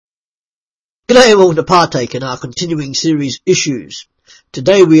G'day and welcome to partake in our continuing series Issues.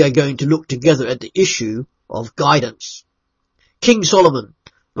 Today we are going to look together at the issue of guidance. King Solomon,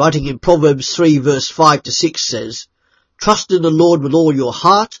 writing in Proverbs 3 verse 5 to 6 says, "Trust in the Lord with all your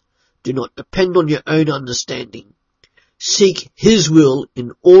heart, do not depend on your own understanding. Seek His will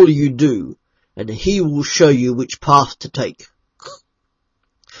in all you do, and He will show you which path to take."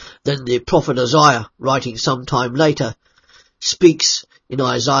 Then the prophet Isaiah, writing some time later, speaks in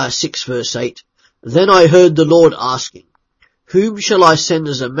Isaiah 6 verse 8, "Then I heard the Lord asking, whom shall I send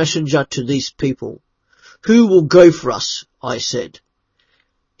as a messenger to these people? Who will go for us? I said,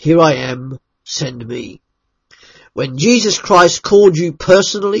 here I am, send me." When Jesus Christ called you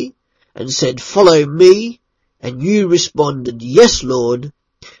personally and said, "Follow me," and you responded, "Yes, Lord,"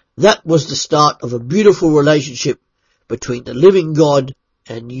 that was the start of a beautiful relationship between the living God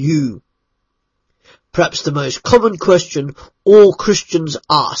and you. Perhaps the most common question all Christians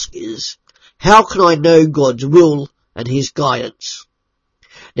ask is, how can I know God's will and His guidance?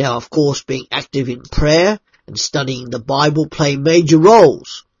 Now, of course, being active in prayer and studying the Bible play major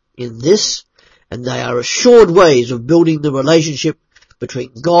roles in this, and they are assured ways of building the relationship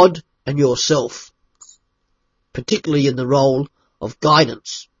between God and yourself, particularly in the role of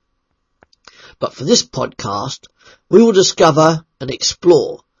guidance. But for this podcast, we will discover and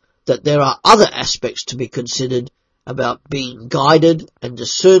explore that there are other aspects to be considered about being guided and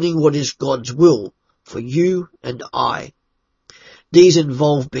discerning what is God's will for you and I. These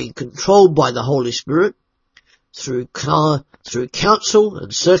involve being controlled by the Holy Spirit through counsel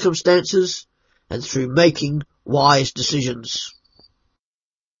and circumstances and through making wise decisions.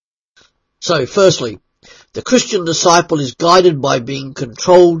 So, firstly, the Christian disciple is guided by being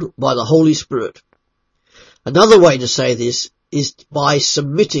controlled by the Holy Spirit. Another way to say this is by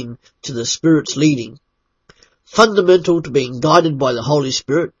submitting to the Spirit's leading. Fundamental to being guided by the Holy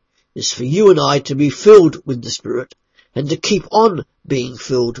Spirit is for you and I to be filled with the Spirit and to keep on being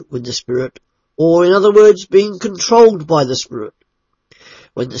filled with the Spirit, or in other words, being controlled by the Spirit.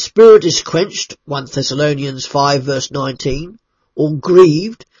 When the Spirit is quenched, 1 Thessalonians 5 verse 19, or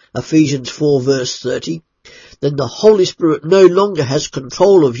grieved, Ephesians 4 verse 30, then the Holy Spirit no longer has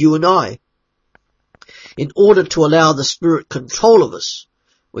control of you and I. In order to allow the Spirit control of us,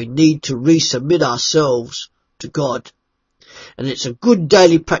 we need to resubmit ourselves to God. And it's a good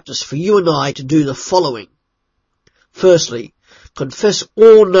daily practice for you and I to do the following. Firstly, confess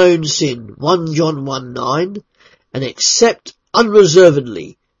all known sin, 1 John 1:9, and accept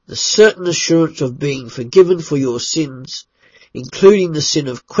unreservedly the certain assurance of being forgiven for your sins, including the sin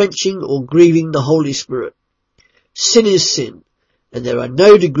of quenching or grieving the Holy Spirit. Sin is sin, and there are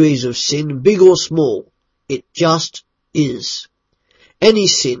no degrees of sin, big or small. It just is. Any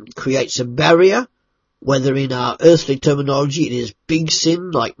sin creates a barrier, whether in our earthly terminology it is big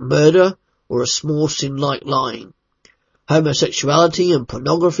sin like murder or a small sin like lying. Homosexuality and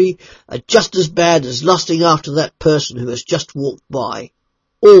pornography are just as bad as lusting after that person who has just walked by.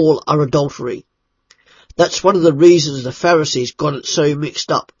 All are adultery. That's one of the reasons the Pharisees got it so mixed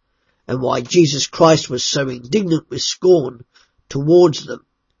up, and why Jesus Christ was so indignant with scorn towards them,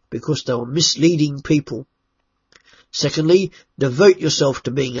 because they were misleading people. Secondly, devote yourself to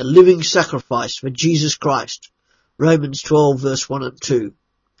being a living sacrifice for Jesus Christ, Romans 12 verse 1 and 2.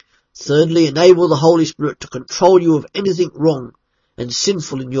 Thirdly, enable the Holy Spirit to control you of anything wrong and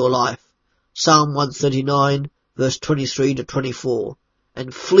sinful in your life, Psalm 139 verse 23 to 24,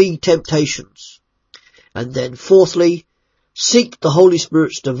 and flee temptations. And then fourthly, seek the Holy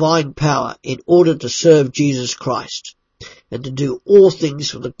Spirit's divine power in order to serve Jesus Christ, and to do all things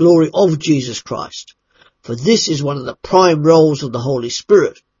for the glory of Jesus Christ. For this is one of the prime roles of the Holy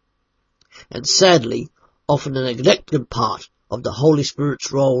Spirit, and sadly, often a neglected part of the Holy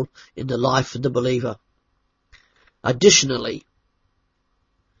Spirit's role in the life of the believer. Additionally,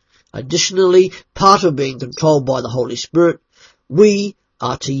 part of being controlled by the Holy Spirit, we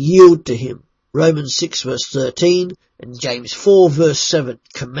are to yield to Him. Romans 6 verse 13 and James 4 verse 7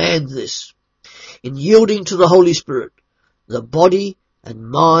 command this. In yielding to the Holy Spirit, the body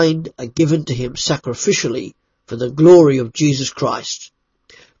and mind are given to Him sacrificially for the glory of Jesus Christ.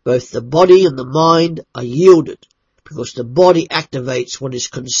 Both the body and the mind are yielded because the body activates what is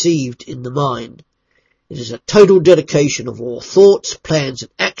conceived in the mind. It is a total dedication of all thoughts, plans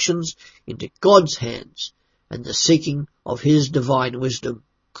and actions into God's hands and the seeking of His divine wisdom.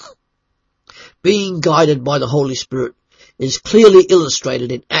 Being guided by the Holy Spirit is clearly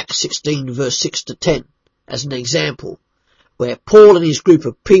illustrated in Acts 16 verse 6 to 10 as an example, where Paul and his group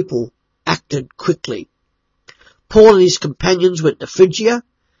of people acted quickly. Paul and his companions went to Phrygia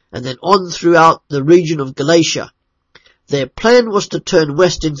and then on throughout the region of Galatia. Their plan was to turn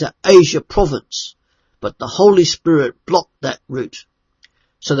west into Asia province, but the Holy Spirit blocked that route.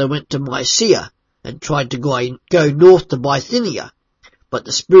 So they went to Mysia and tried to go north to Bithynia, but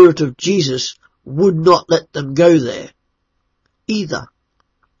the Spirit of Jesus would not let them go there either.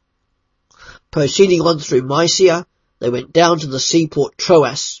 Proceeding on through Mysia, they went down to the seaport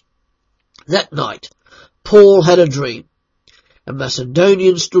Troas. That night, Paul had a dream. A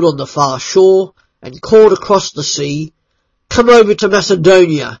Macedonian stood on the far shore and called across the sea, "Come over to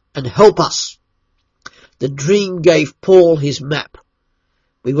Macedonia and help us." The dream gave Paul his map.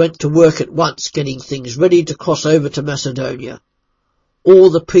 We went to work at once getting things ready to cross over to Macedonia. All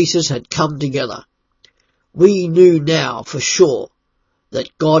the pieces had come together. We knew now for sure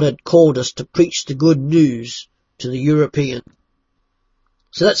that God had called us to preach the good news to the European.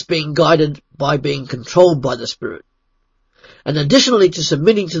 So that's being guided by being controlled by the Spirit. And additionally to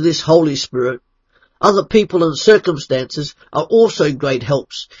submitting to this Holy Spirit, other people and circumstances are also great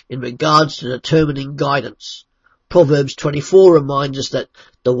helps in regards to determining guidance. Proverbs 24 reminds us that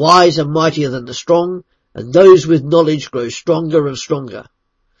the wise are mightier than the strong, and those with knowledge grow stronger and stronger.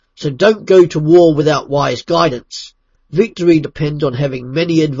 So don't go to war without wise guidance. Victory depends on having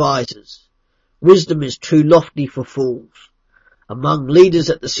many advisers. Wisdom is too lofty for fools. Among leaders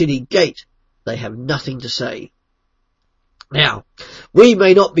at the city gate, they have nothing to say. Now, we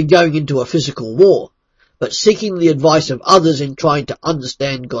may not be going into a physical war, but seeking the advice of others in trying to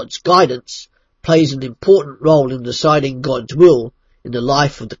understand God's guidance plays an important role in deciding God's will in the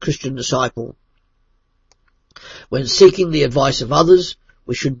life of the Christian disciple. When seeking the advice of others,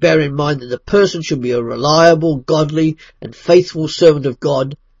 we should bear in mind that the person should be a reliable, godly, and faithful servant of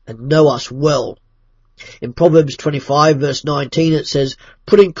God and know us well. In Proverbs 25 verse 19 it says,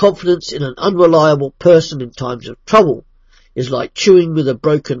 "Putting confidence in an unreliable person in times of trouble is like chewing with a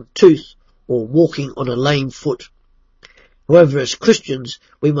broken tooth or walking on a lame foot." However, as Christians,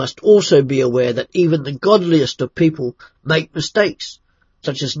 we must also be aware that even the godliest of people make mistakes,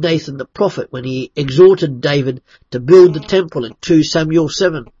 such as Nathan the prophet when he exhorted David to build the temple in 2 Samuel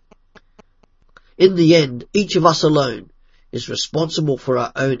 7. In the end, each of us alone is responsible for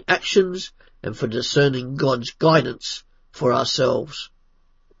our own actions and for discerning God's guidance for ourselves.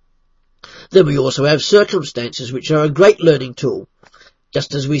 Then we also have circumstances, which are a great learning tool,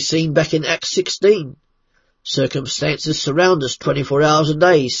 just as we've seen back in Acts 16. Circumstances surround us 24 hours a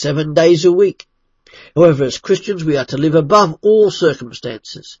day, 7 days a week. However, as Christians, we are to live above all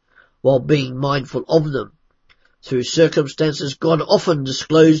circumstances, while being mindful of them. Through circumstances, God often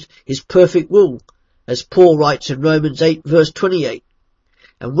disclosed his perfect will, as Paul writes in Romans 8 verse 28.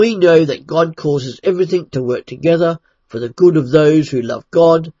 And we know that God causes everything to work together for the good of those who love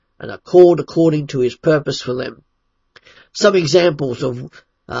God and are called according to his purpose for them. Some examples of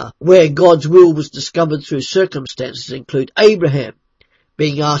where God's will was discovered through circumstances include Abraham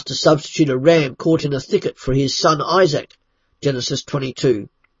being asked to substitute a ram caught in a thicket for his son Isaac, Genesis 22,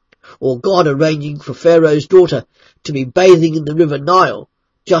 or God arranging for Pharaoh's daughter to be bathing in the river Nile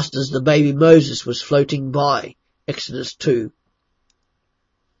just as the baby Moses was floating by, Exodus 2.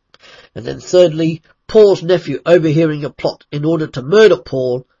 And then thirdly, Paul's nephew overhearing a plot in order to murder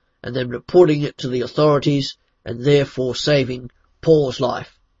Paul and then reporting it to the authorities and therefore saving Paul's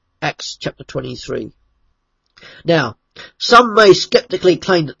life, Acts chapter 23. Now, some may skeptically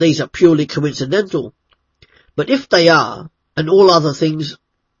claim that these are purely coincidental, but if they are, and all other things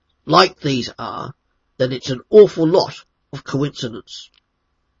like these are, then it's an awful lot of coincidence.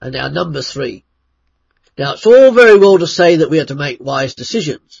 And now number 3. Now it's all very well to say that we are to make wise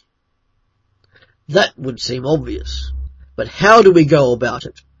decisions. That would seem obvious, but how do we go about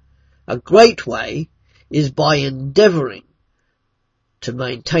it? A great way is by endeavouring to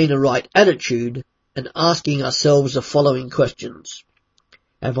maintain a right attitude and asking ourselves the following questions.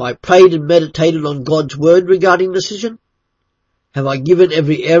 Have I prayed and meditated on God's word regarding decision? Have I given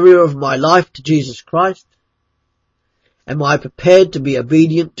every area of my life to Jesus Christ? Am I prepared to be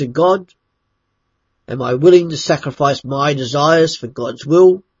obedient to God? Am I willing to sacrifice my desires for God's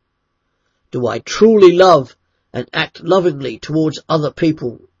will? Do I truly love and act lovingly towards other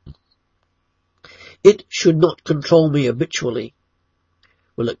people? It should not control me habitually.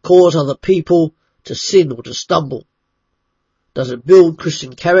 Will it cause other people to sin or to stumble? Does it build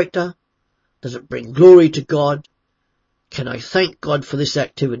Christian character? Does it bring glory to God? Can I thank God for this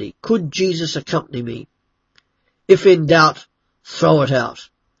activity? Could Jesus accompany me? If in doubt, throw it out.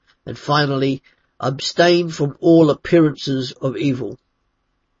 And finally, abstain from all appearances of evil.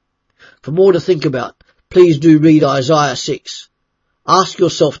 For more to think about, please do read Isaiah 6. Ask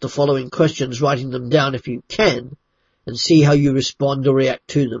yourself the following questions, writing them down if you can, and see how you respond or react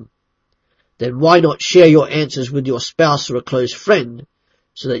to them. then why not share your answers with your spouse or a close friend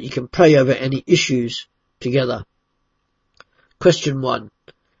so that you can pray over any issues together? Question 1.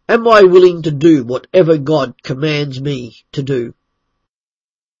 Am I willing to do whatever God commands me to do?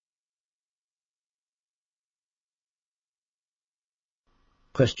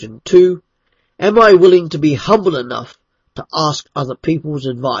 Question 2. Am I willing to be humble enough to ask other people's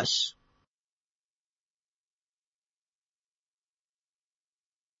advice?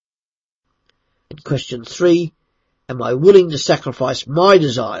 And question 3. Am I willing to sacrifice my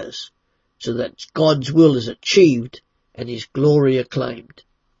desires so that God's will is achieved and His glory acclaimed?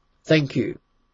 Thank you.